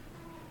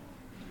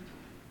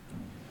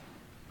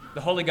The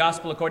Holy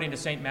Gospel according to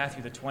St.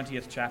 Matthew, the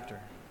 20th chapter.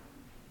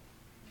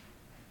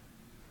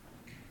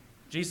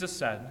 Jesus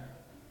said,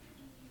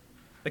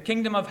 "The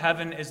kingdom of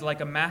heaven is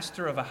like a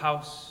master of a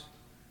house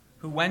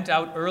who went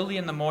out early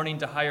in the morning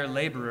to hire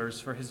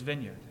laborers for his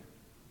vineyard.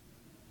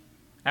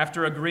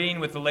 After agreeing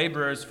with the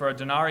laborers for a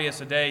denarius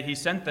a day, he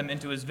sent them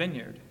into his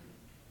vineyard.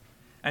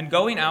 And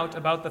going out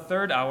about the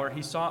third hour,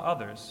 he saw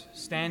others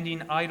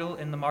standing idle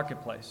in the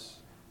marketplace.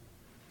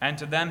 And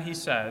to them he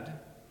said,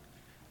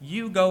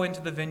 'You go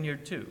into the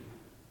vineyard too,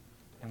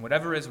 and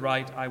whatever is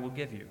right I will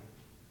give you.'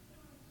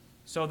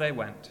 So they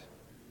went.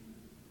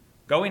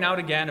 Going out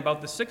again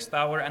about the 6th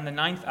hour and the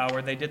 9th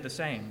hour, they did the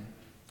same.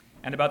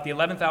 And about the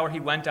 11th hour he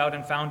went out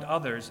and found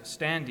others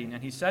standing,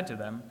 and he said to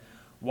them,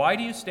 'Why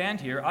do you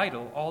stand here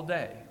idle all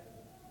day?'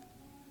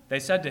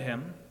 They said to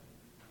him,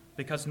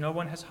 'Because no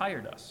one has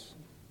hired us.'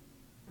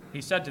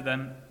 He said to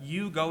them,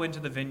 'You go into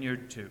the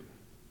vineyard too.'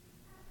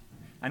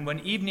 And when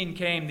evening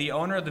came, the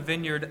owner of the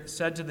vineyard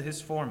said to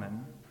his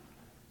foreman,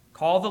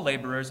 'Call the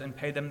laborers and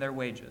pay them their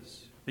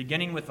wages,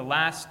 beginning with the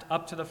last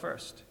up to the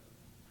first.'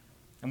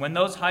 And when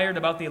those hired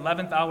about the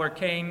 11th hour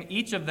came,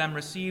 each of them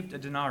received a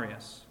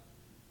denarius.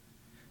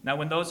 Now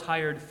when those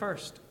hired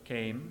first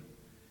came,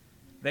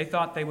 they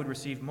thought they would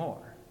receive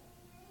more.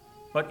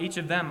 But each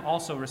of them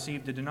also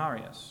received a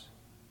denarius.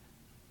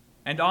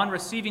 And on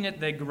receiving it,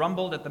 they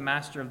grumbled at the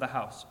master of the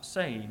house,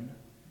 saying,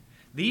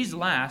 'These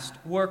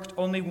last worked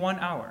only 1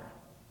 hour,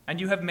 and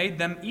you have made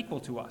them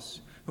equal to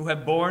us, who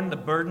have borne the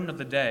burden of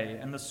the day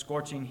and the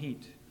scorching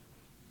heat.'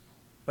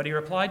 But he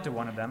replied to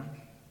one of them,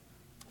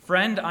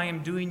 'Friend, I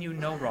am doing you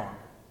no wrong.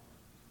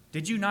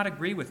 Did you not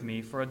agree with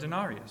me for a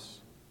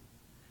denarius?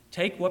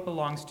 Take what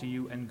belongs to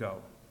you and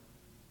go.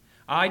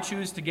 I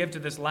choose to give to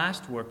this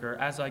last worker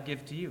as I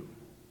give to you.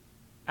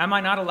 Am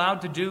I not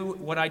allowed to do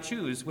what I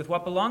choose with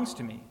what belongs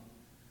to me?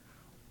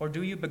 Or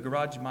do you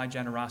begrudge my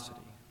generosity?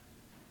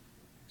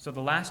 So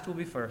the last will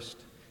be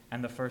first,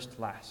 and the first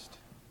last.'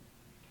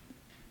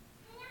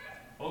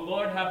 O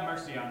Lord, have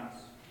mercy on us.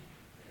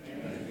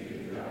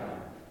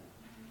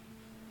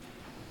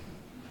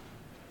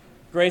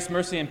 Grace,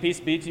 mercy, and peace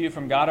be to you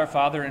from God our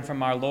Father and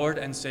from our Lord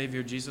and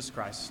Savior Jesus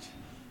Christ.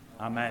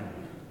 Amen.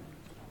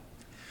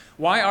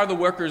 Why are the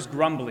workers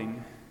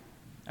grumbling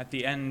at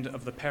the end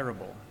of the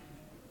parable?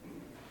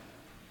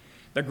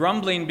 They're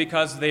grumbling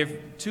because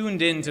they've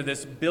tuned into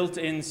this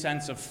built-in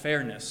sense of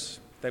fairness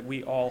that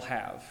we all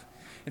have.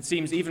 It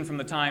seems even from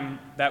the time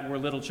that we're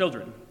little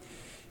children.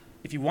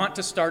 If you want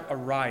to start a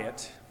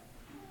riot,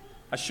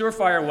 a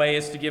surefire way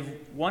is to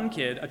give one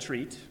kid a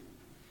treat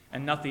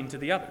and nothing to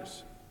the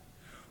others.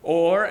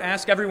 Or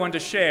ask everyone to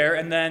share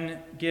and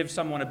then give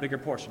someone a bigger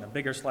portion, a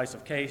bigger slice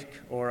of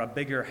cake or a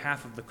bigger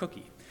half of the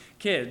cookie.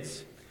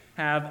 Kids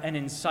have an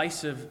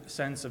incisive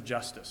sense of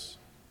justice,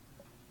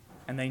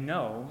 and they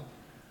know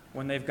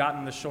when they've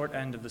gotten the short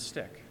end of the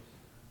stick.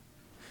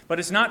 But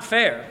it's not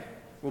fair,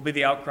 will be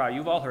the outcry.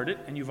 You've all heard it,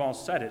 and you've all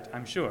said it,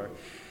 I'm sure.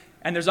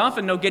 And there's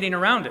often no getting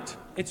around it.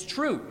 It's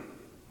true.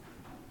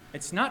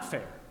 It's not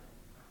fair.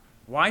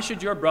 Why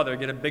should your brother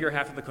get a bigger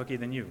half of the cookie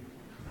than you?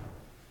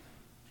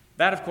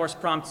 That, of course,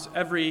 prompts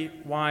every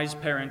wise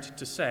parent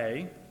to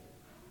say,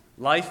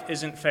 life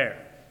isn't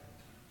fair.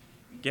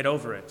 Get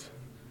over it.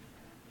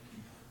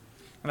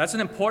 And that's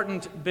an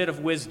important bit of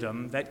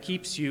wisdom that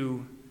keeps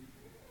you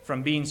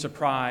from being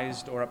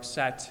surprised or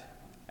upset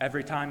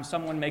every time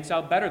someone makes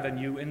out better than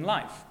you in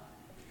life.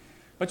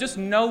 But just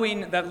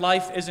knowing that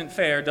life isn't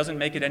fair doesn't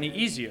make it any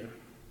easier,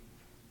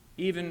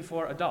 even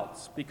for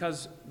adults,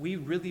 because we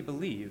really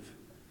believe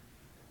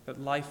that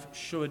life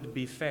should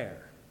be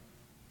fair.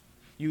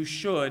 You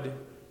should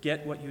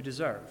get what you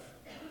deserve.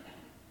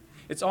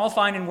 It's all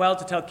fine and well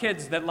to tell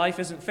kids that life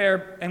isn't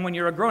fair, and when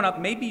you're a grown-up,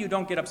 maybe you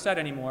don't get upset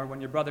anymore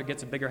when your brother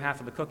gets a bigger half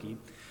of the cookie.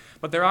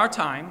 But there are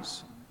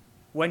times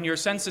when your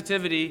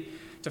sensitivity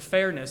to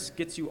fairness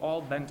gets you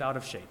all bent out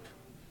of shape.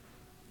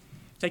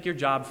 Take your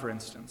job, for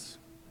instance.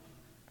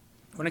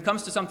 When it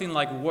comes to something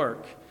like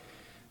work,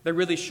 there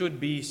really should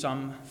be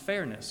some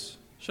fairness,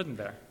 shouldn't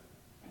there?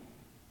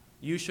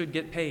 You should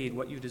get paid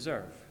what you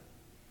deserve.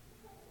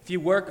 If you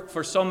work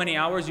for so many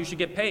hours, you should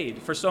get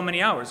paid for so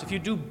many hours. If you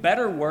do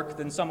better work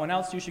than someone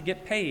else, you should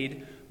get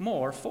paid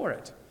more for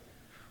it.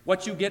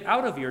 What you get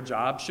out of your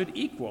job should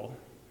equal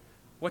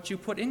what you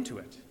put into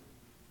it.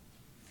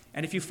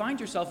 And if you find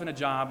yourself in a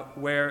job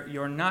where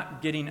you're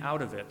not getting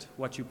out of it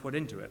what you put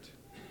into it,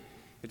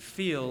 it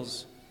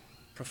feels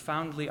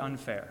profoundly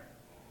unfair.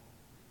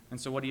 And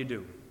so what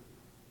do?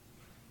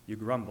 You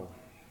grumble.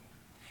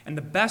 And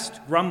the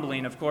best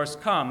grumbling, of course,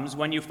 comes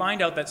when you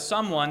find out that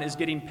someone is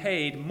getting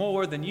paid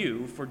more than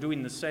you for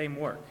doing the same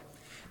work.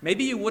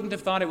 Maybe you wouldn't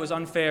have thought it was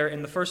unfair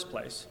in the first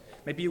place.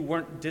 Maybe you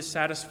weren't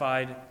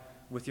dissatisfied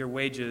with your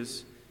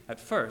wages at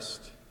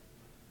first.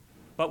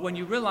 But when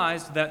you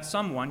realized that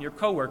someone, your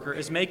coworker,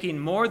 is making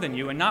more than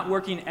you and not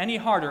working any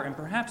harder and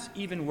perhaps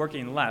even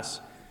working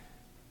less,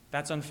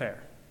 that's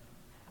unfair.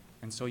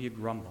 And so you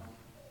grumble.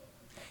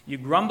 You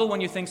grumble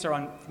when you think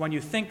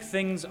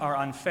things are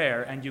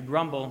unfair, and you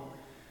grumble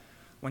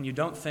when you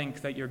don't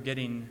think that you're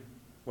getting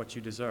what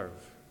you deserve.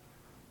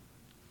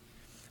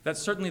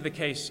 That's certainly the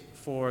case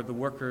for the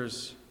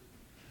workers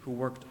who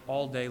worked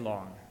all day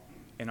long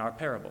in our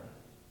parable.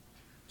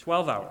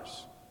 12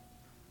 hours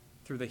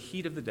through the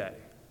heat of the day.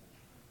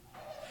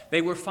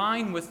 They were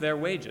fine with their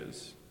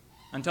wages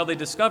until they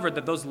discovered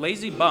that those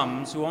lazy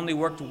bums who only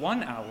worked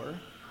 1 hour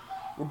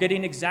were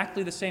getting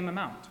exactly the same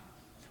amount.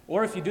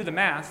 Or if you do the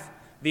math,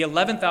 the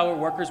 11th hour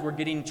workers were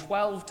getting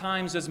 12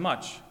 times as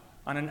much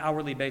on an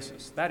hourly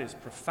basis. That is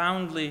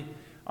profoundly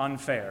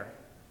unfair.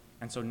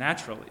 And so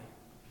naturally,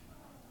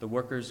 the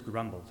workers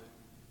grumbled.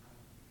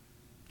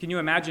 Can you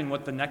imagine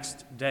what the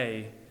next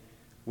day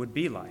would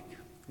be like?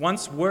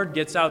 Once word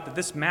gets out that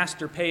this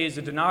master pays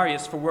a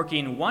denarius for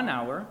working 1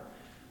 hour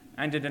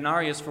and a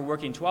denarius for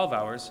working 12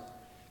 hours,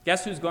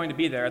 guess who's going to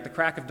be there at the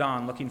crack of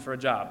dawn looking for a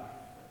job?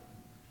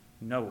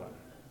 No one.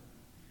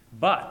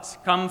 But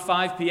come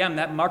 5 p.m.,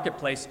 that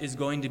marketplace is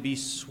going to be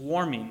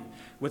swarming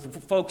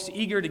with folks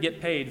eager to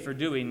get paid for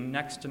doing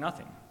next to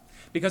nothing.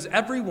 Because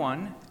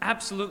everyone,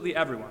 absolutely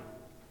everyone,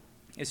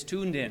 is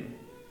tuned in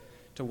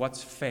to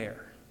what's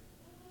fair.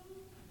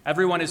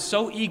 Everyone is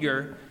so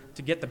eager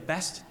to get the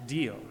best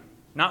deal,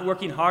 not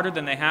working harder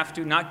than they have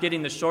to, not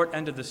getting the short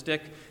end of the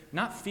stick,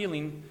 not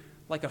feeling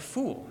like a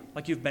fool,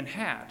 like you've been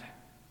had.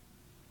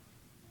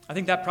 I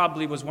think that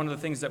probably was one of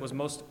the things that was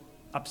most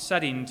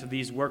upsetting to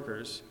these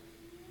workers.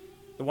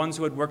 The ones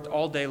who had worked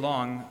all day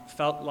long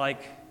felt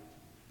like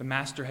the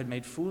master had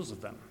made fools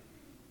of them.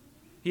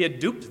 He had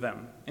duped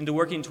them into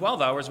working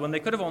 12 hours when they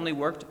could have only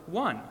worked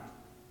 1.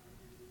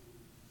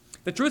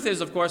 The truth is,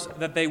 of course,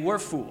 that they were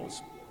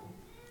fools,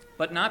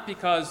 but not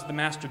because the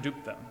master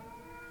duped them.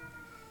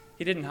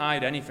 He didn't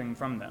hide anything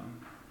from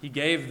them. He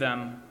gave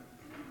them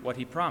what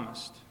he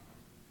promised.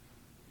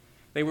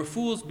 They were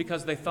fools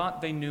because they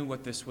thought they knew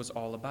what this was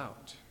all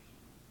about.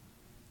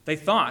 They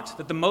thought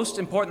that the most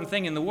important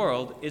thing in the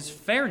world is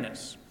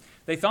fairness.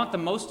 They thought the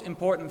most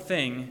important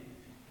thing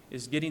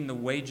is getting the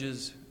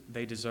wages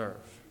they deserve.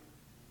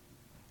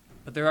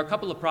 But there are a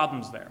couple of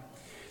problems there.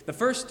 The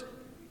first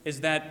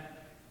is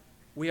that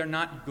we are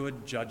not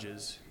good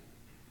judges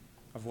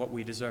of what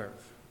we deserve.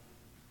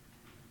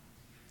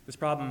 This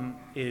problem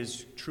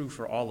is true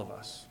for all of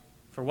us.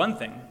 For one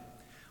thing,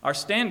 our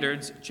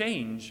standards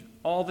change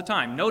all the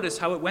time. Notice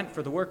how it went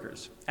for the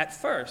workers. At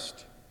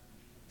first,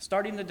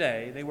 starting the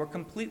day, they were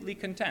completely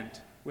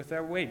content with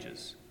their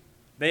wages.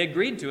 They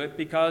agreed to it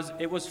because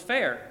it was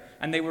fair,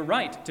 and they were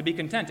right to be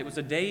content. It was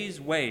a day's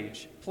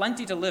wage,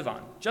 plenty to live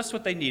on, just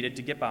what they needed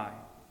to get by.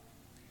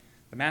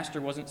 The master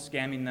wasn't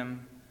scamming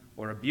them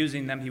or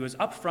abusing them. He was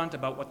upfront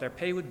about what their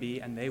pay would be,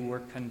 and they were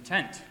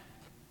content.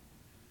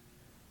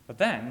 But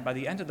then, by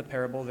the end of the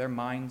parable, their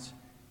minds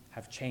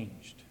have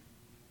changed.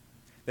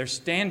 Their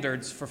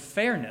standards for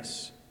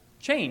fairness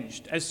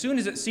changed as soon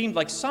as it seemed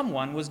like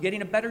someone was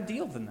getting a better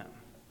deal than them.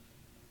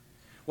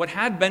 What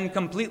had been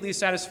completely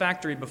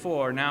satisfactory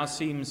before now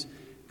seems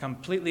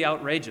completely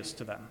outrageous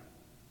to them.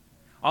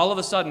 All of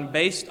a sudden,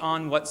 based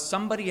on what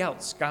somebody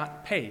else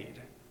got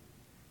paid,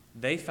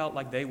 they felt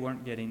like they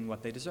weren't getting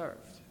what they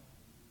deserved.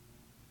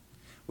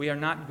 We are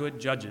not good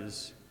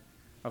judges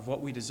of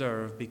what we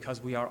deserve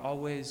because we are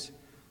always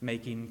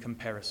making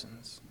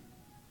comparisons.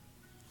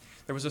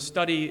 There was a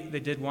study they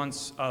did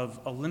once of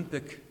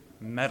Olympic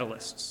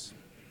medalists.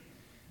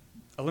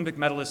 Olympic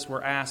medalists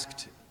were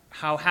asked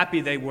how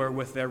happy they were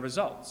with their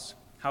results,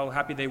 how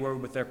happy they were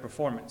with their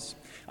performance.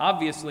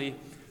 Obviously,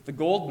 the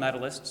gold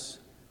medalists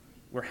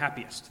were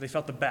happiest. They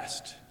felt the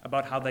best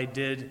about how they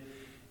did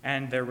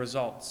and their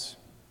results.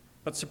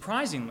 But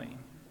surprisingly,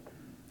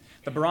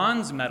 the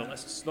bronze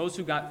medalists, those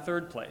who got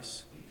third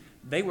place,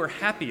 they were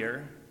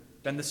happier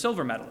than the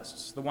silver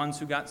medalists, the ones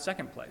who got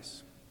second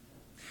place.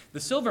 The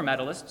silver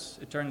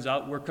medalists, it turns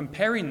out, were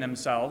comparing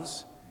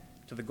themselves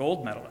to the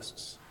gold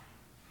medalists.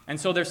 And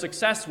so their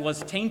success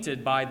was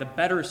tainted by the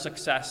better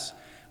success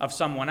of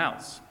someone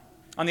else.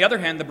 On the other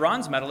hand, the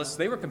bronze medalists,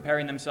 they were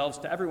comparing themselves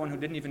to everyone who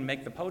didn't even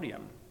make the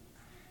podium.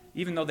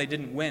 Even though they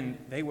didn't win,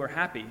 they were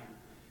happy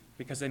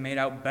because they made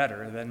out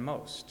better than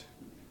most.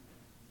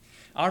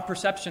 Our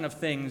perception of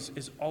things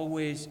is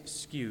always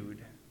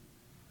skewed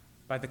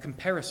by the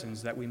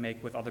comparisons that we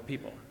make with other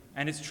people.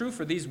 And it's true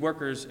for these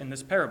workers in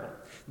this parable.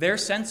 Their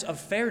sense of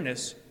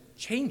fairness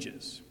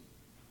changes.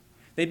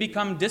 They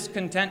become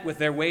discontent with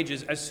their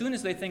wages as soon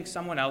as they think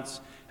someone else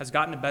has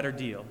gotten a better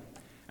deal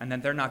and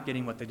that they're not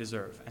getting what they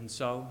deserve. And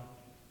so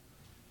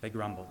they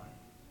grumble.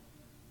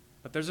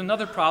 But there's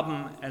another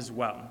problem as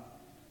well.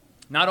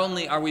 Not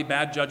only are we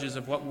bad judges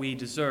of what we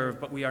deserve,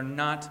 but we are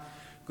not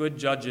good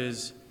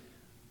judges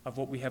of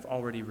what we have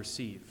already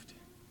received.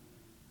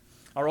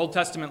 Our Old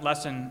Testament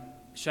lesson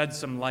sheds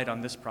some light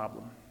on this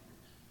problem.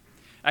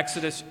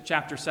 Exodus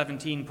chapter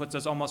 17 puts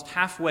us almost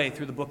halfway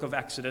through the book of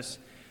Exodus.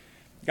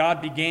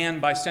 God began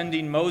by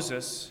sending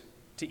Moses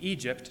to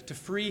Egypt to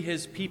free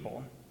his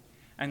people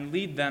and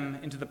lead them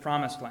into the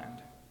promised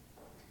land.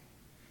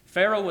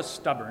 Pharaoh was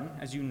stubborn,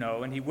 as you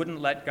know, and he wouldn't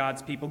let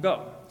God's people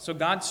go. So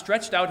God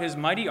stretched out his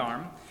mighty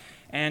arm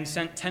and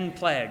sent 10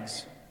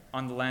 plagues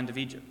on the land of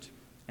Egypt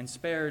and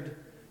spared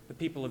the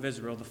people of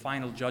Israel the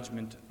final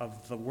judgment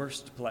of the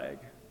worst plague,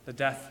 the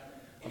death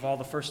of all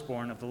the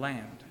firstborn of the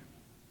land.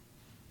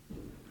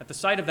 At the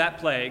sight of that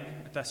plague,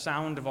 at the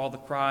sound of all the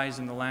cries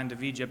in the land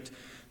of Egypt,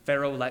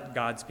 Pharaoh let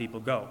God's people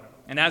go.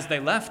 And as they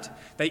left,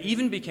 they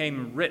even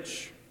became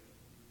rich,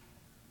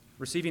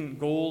 receiving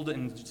gold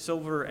and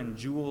silver and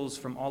jewels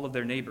from all of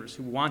their neighbors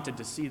who wanted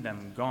to see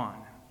them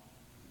gone.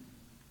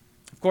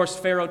 Of course,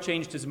 Pharaoh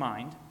changed his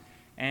mind,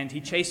 and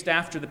he chased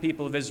after the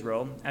people of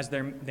Israel as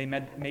they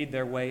made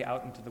their way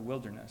out into the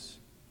wilderness.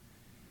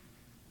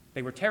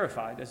 They were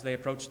terrified as they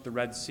approached the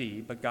Red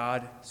Sea, but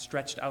God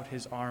stretched out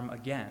his arm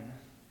again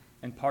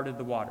and parted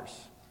the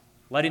waters,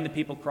 letting the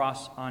people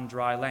cross on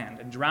dry land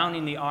and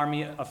drowning the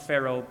army of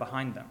Pharaoh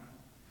behind them.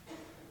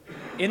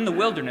 In the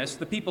wilderness,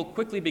 the people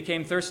quickly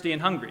became thirsty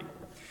and hungry,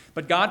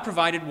 but God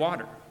provided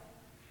water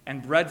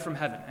and bread from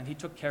heaven, and he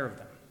took care of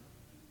them.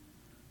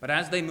 But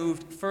as they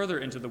moved further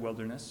into the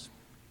wilderness,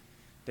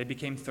 they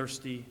became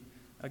thirsty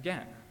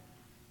again.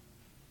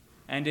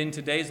 And in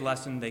today's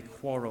lesson, they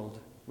quarreled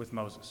with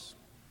Moses.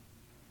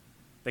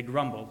 They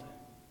grumbled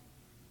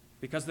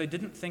because they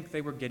didn't think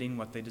they were getting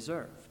what they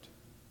deserved.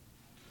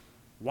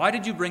 Why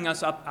did you bring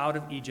us up out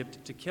of Egypt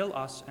to kill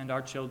us and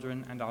our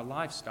children and our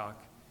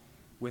livestock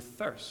with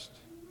thirst?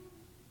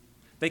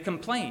 They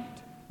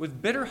complained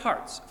with bitter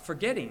hearts,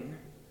 forgetting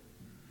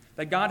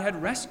that God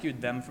had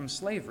rescued them from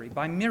slavery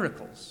by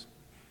miracles,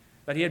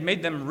 that he had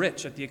made them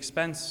rich at the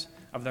expense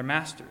of their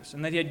masters,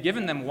 and that he had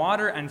given them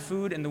water and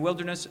food in the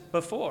wilderness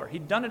before.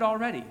 He'd done it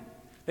already.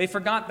 They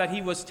forgot that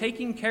he was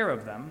taking care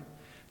of them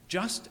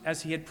just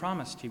as he had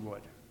promised he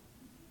would.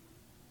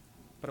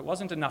 But it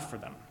wasn't enough for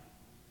them.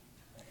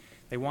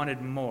 They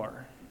wanted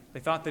more. They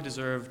thought they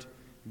deserved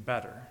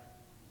better.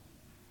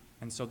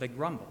 And so they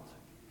grumbled.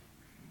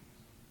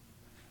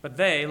 But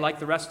they, like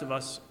the rest of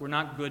us, were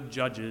not good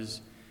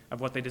judges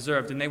of what they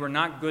deserved, and they were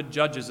not good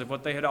judges of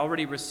what they had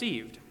already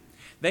received.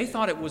 They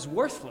thought it was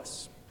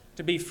worthless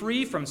to be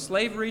free from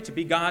slavery, to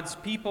be God's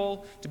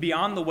people, to be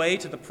on the way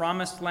to the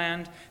promised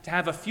land, to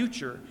have a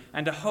future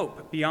and a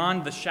hope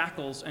beyond the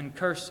shackles and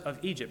curse of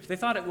Egypt. They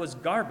thought it was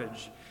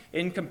garbage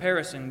in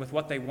comparison with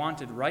what they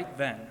wanted right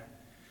then,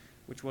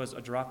 which was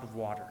a drop of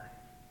water.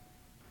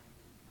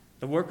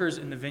 The workers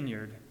in the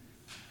vineyard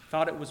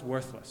thought it was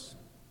worthless,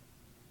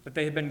 that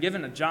they had been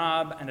given a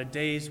job and a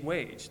day's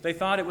wage. They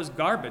thought it was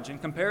garbage in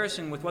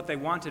comparison with what they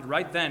wanted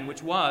right then,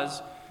 which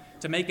was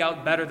to make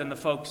out better than the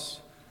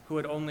folks who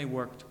had only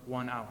worked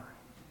 1 hour.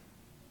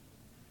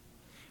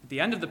 At the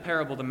end of the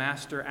parable, the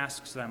master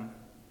asks them,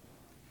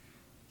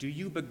 "Do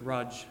you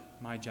begrudge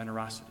my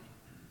generosity?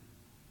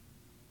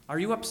 Are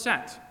you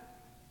upset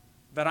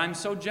that I'm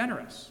so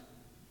generous,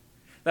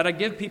 that I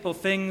give people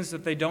things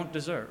that they don't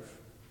deserve?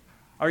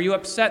 Are you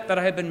upset that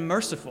I have been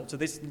merciful to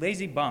these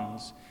lazy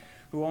bums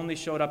who only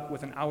showed up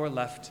with an hour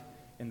left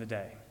in the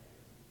day?"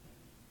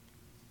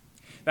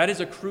 That is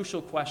a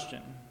crucial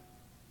question,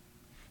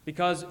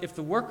 because if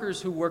the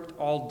workers who worked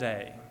all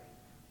day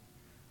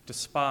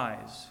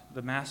despise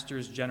the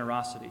master's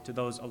generosity to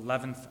those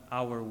 11th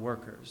hour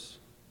workers,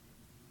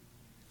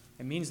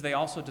 it means they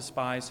also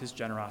despise his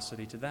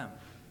generosity to them.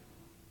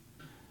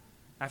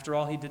 After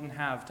all, he didn't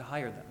have to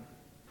hire them.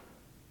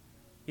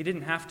 He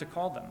didn't have to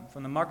call them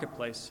from the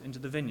marketplace into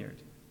the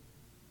vineyard.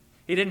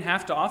 He didn't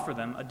have to offer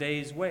them a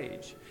day's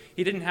wage.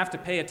 He didn't have to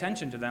pay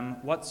attention to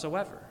them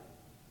whatsoever.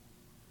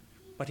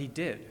 But he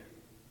did,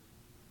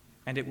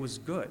 and it was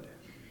good.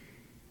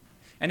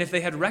 And if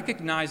they had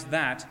recognized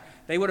that,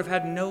 they would have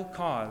had no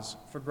cause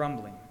for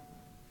grumbling.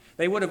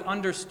 They would have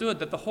understood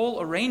that the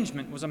whole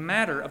arrangement was a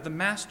matter of the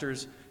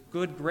master's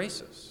good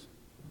graces.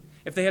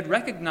 If they had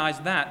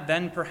recognized that,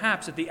 then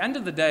perhaps at the end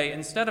of the day,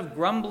 instead of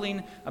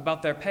grumbling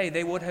about their pay,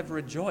 they would have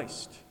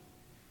rejoiced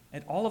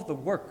at all of the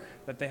work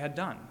that they had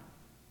done,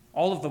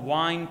 all of the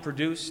wine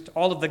produced,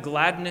 all of the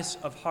gladness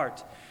of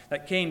heart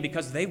that came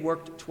because they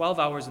worked 12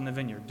 hours in the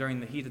vineyard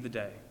during the heat of the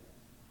day.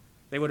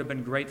 They would have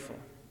been grateful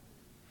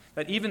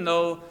that even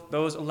though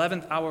those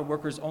 11th hour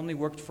workers only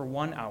worked for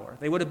 1 hour,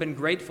 they would have been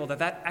grateful that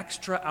that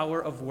extra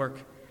hour of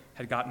work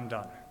had gotten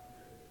done.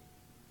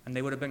 And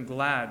they would have been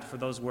glad for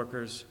those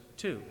workers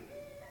too,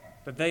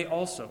 that they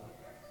also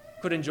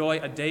could enjoy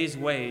a day's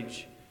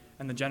wage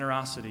and the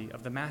generosity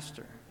of the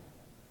master.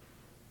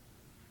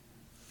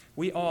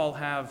 We all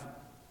have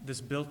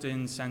this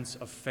built-in sense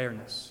of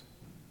fairness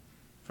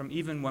from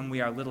even when we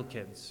are little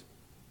kids,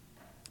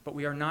 but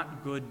we are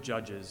not good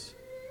judges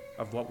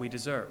of what we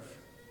deserve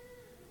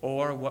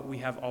or what we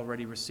have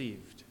already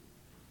received.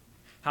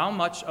 How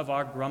much of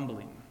our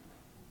grumbling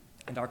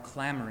and our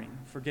clamoring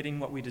for getting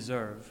what we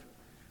deserve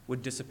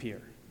would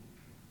disappear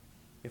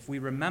if we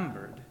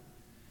remembered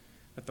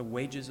that the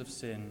wages of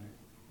sin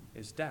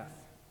is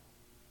death?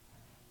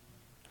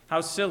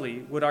 How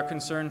silly would our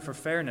concern for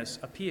fairness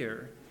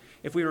appear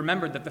if we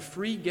remembered that the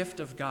free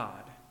gift of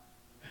God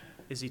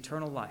is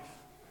eternal life?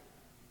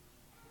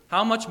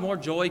 How much more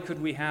joy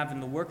could we have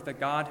in the work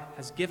that God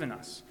has given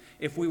us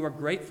if we were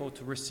grateful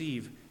to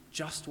receive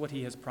just what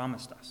he has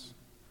promised us?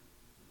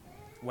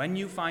 When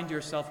you find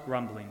yourself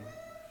grumbling,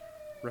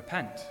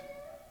 repent.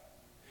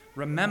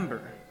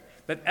 Remember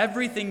that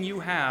everything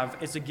you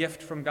have is a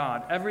gift from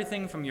God.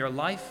 Everything from your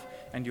life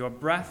and your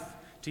breath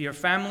to your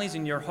families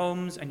and your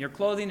homes and your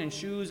clothing and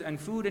shoes and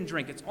food and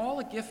drink. It's all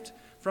a gift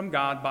from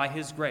God by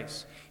his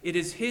grace. It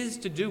is his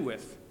to do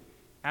with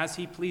as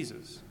he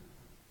pleases,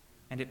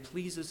 and it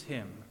pleases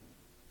him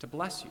to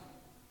bless you.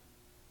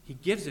 He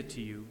gives it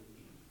to you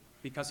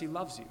because he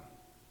loves you.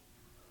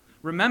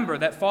 Remember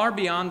that far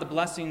beyond the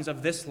blessings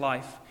of this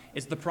life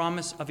is the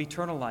promise of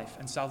eternal life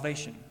and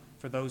salvation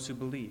for those who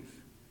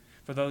believe,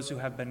 for those who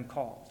have been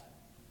called,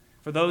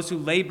 for those who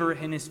labor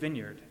in his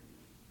vineyard.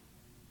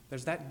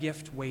 There's that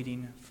gift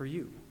waiting for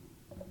you.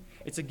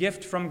 It's a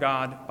gift from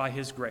God by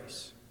his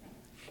grace.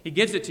 He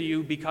gives it to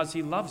you because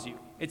he loves you.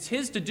 It's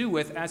his to do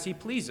with as he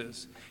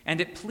pleases,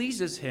 and it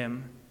pleases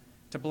him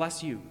to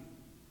bless you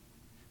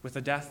with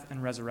the death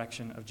and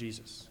resurrection of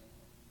Jesus.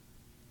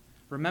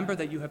 Remember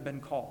that you have been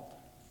called,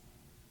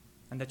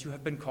 and that you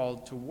have been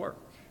called to work.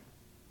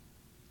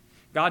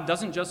 God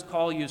doesn't just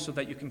call you so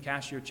that you can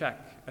cash your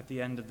check at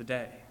the end of the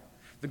day.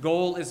 The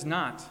goal is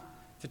not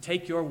to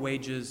take your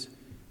wages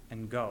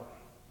and go,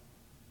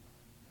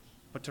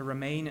 but to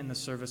remain in the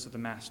service of the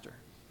Master,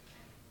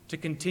 to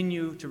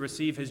continue to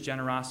receive his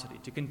generosity,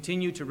 to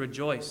continue to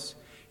rejoice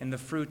in the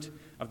fruit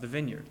of the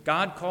vineyard.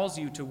 God calls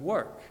you to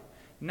work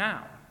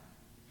now.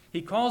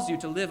 He calls you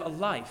to live a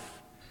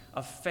life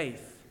of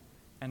faith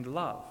and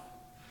love.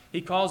 He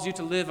calls you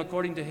to live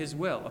according to his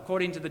will,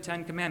 according to the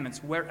Ten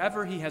Commandments,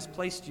 wherever he has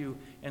placed you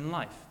in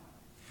life.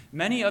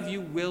 Many of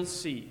you will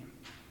see,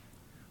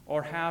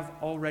 or have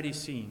already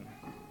seen,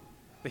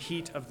 the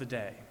heat of the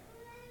day,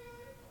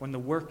 when the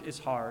work is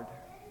hard,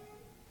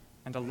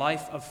 and a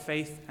life of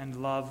faith and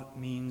love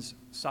means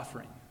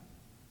suffering.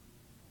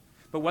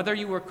 But whether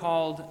you were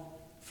called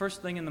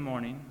first thing in the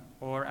morning,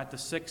 or at the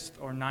 6th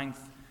or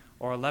 9th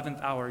or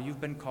 11th hour,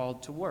 you've been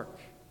called to work.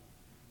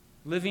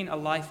 Living a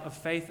life of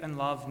faith and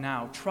love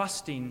now,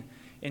 trusting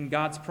in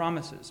God's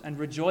promises and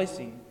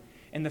rejoicing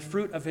in the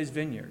fruit of his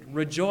vineyard.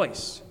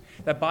 Rejoice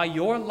that by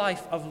your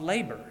life of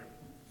labor,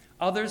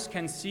 others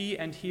can see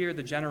and hear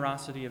the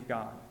generosity of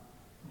God,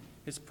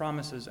 his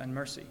promises and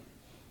mercy.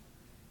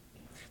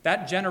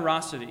 That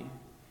generosity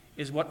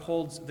is what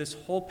holds this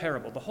whole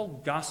parable, the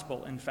whole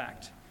gospel, in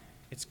fact.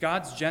 It's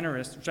God's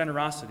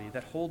generosity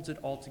that holds it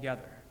all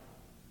together.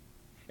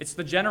 It's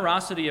the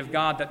generosity of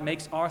God that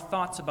makes our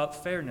thoughts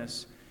about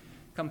fairness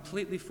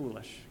completely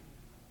foolish.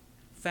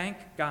 Thank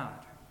God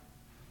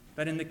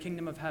that in the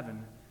kingdom of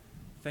heaven,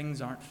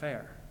 things aren't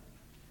fair.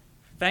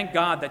 Thank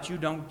God that you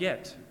don't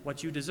get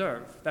what you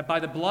deserve, that by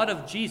the blood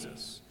of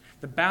Jesus,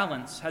 the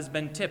balance has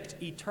been tipped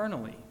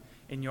eternally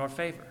in your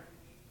favor.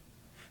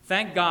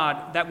 Thank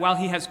God that while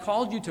he has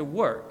called you to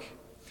work,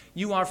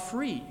 you are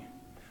free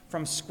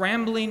from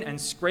scrambling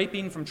and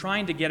scraping, from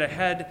trying to get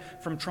ahead,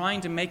 from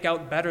trying to make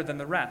out better than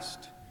the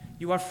rest.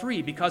 You are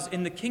free because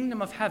in the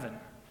kingdom of heaven,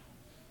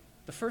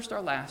 the first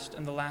are last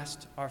and the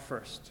last are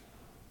first.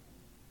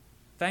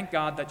 Thank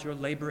God that your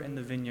labor in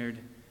the vineyard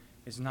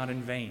is not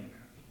in vain,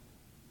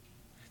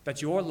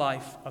 that your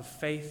life of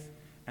faith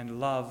and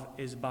love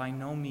is by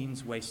no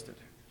means wasted,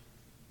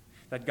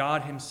 that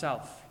God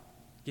himself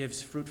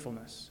gives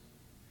fruitfulness,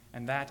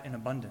 and that in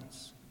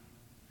abundance.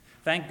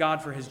 Thank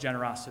God for his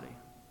generosity,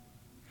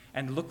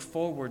 and look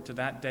forward to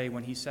that day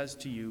when he says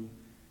to you,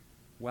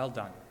 "Well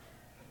done.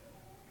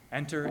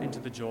 Enter into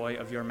the joy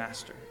of your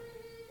master."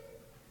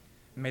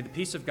 And may the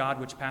peace of God,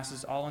 which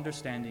passes all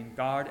understanding,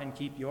 guard and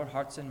keep your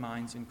hearts and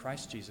minds in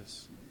Christ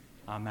Jesus.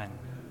 Amen.